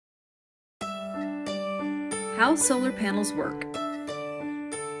How solar panels work.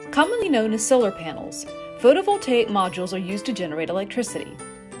 Commonly known as solar panels, photovoltaic modules are used to generate electricity.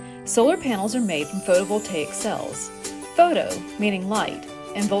 Solar panels are made from photovoltaic cells. Photo, meaning light,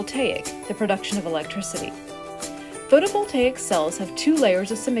 and voltaic, the production of electricity. Photovoltaic cells have two layers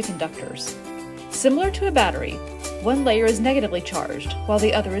of semiconductors. Similar to a battery, one layer is negatively charged, while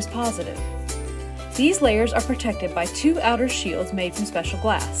the other is positive. These layers are protected by two outer shields made from special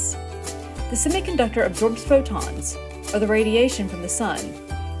glass. The semiconductor absorbs photons, or the radiation from the sun,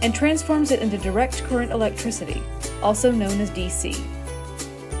 and transforms it into direct current electricity, also known as DC.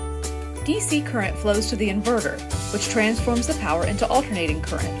 DC current flows to the inverter, which transforms the power into alternating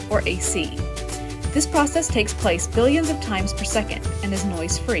current, or AC. This process takes place billions of times per second and is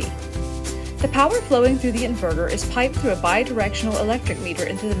noise-free. The power flowing through the inverter is piped through a bidirectional electric meter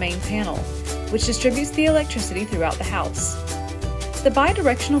into the main panel, which distributes the electricity throughout the house. The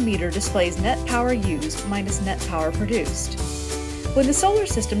bidirectional meter displays net power used minus net power produced. When the solar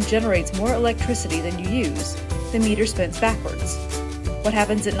system generates more electricity than you use, the meter spins backwards. What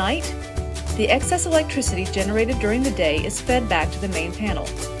happens at night? The excess electricity generated during the day is fed back to the main panel.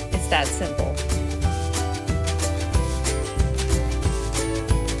 It's that simple.